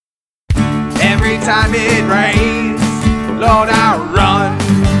every time it rains, Lord, I run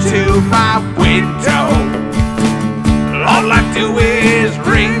to my window. All I do is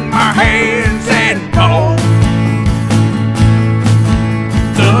wring my hands and moan.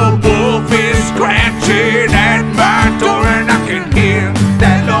 The wolf is scratching at my door, and I can hear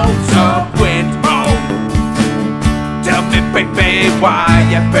that lonesome wind moan. Tell me, baby, why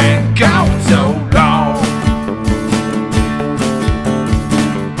you been gone so long?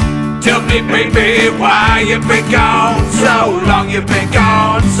 Tell me, baby, why you been gone so long? You've been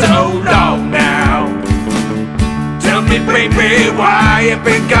gone so long now. Tell me, baby, why you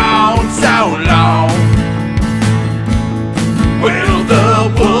been gone so long? Well,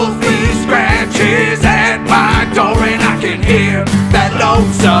 the wolf he scratches at my door, and I can hear that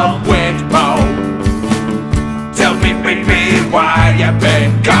lonesome wind moan. Tell me, baby, why you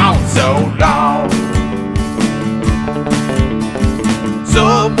been gone so long?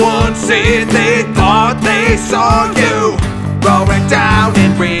 Someone said they thought they saw you rolling down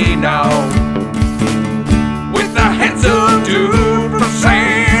in Reno with a handsome dude from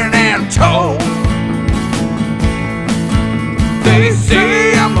San Antonio. They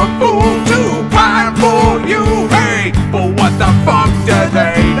say I'm a fool to pine for you, hey, but what the fuck do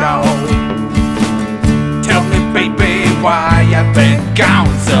they know? Tell me, baby, why you been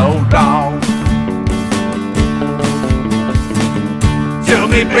gone so long? Tell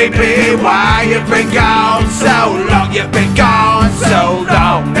me, baby, why you been gone so long? You've been gone so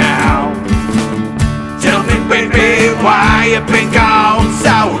long now. Tell me, baby, why you been gone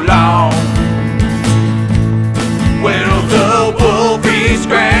so long? Well, the wolf is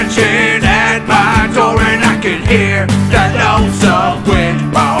scratching at my door, and I can hear that lonesome wind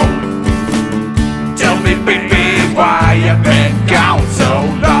moan. Tell me, baby, why you been gone so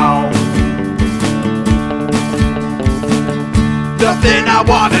long? Nothing I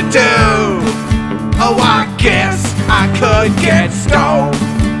wanna do. Oh, I guess I could get stoned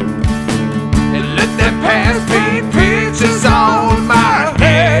and let that past be pictures on my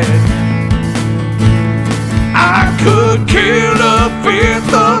head. I could kill a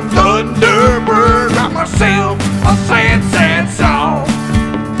fifth of Thunderbird, write myself a sad, sad song.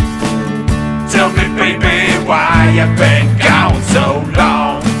 Tell me, baby, why you been gone so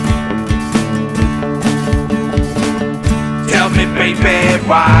long? Tell me, baby,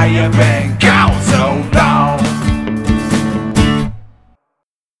 why you been gone?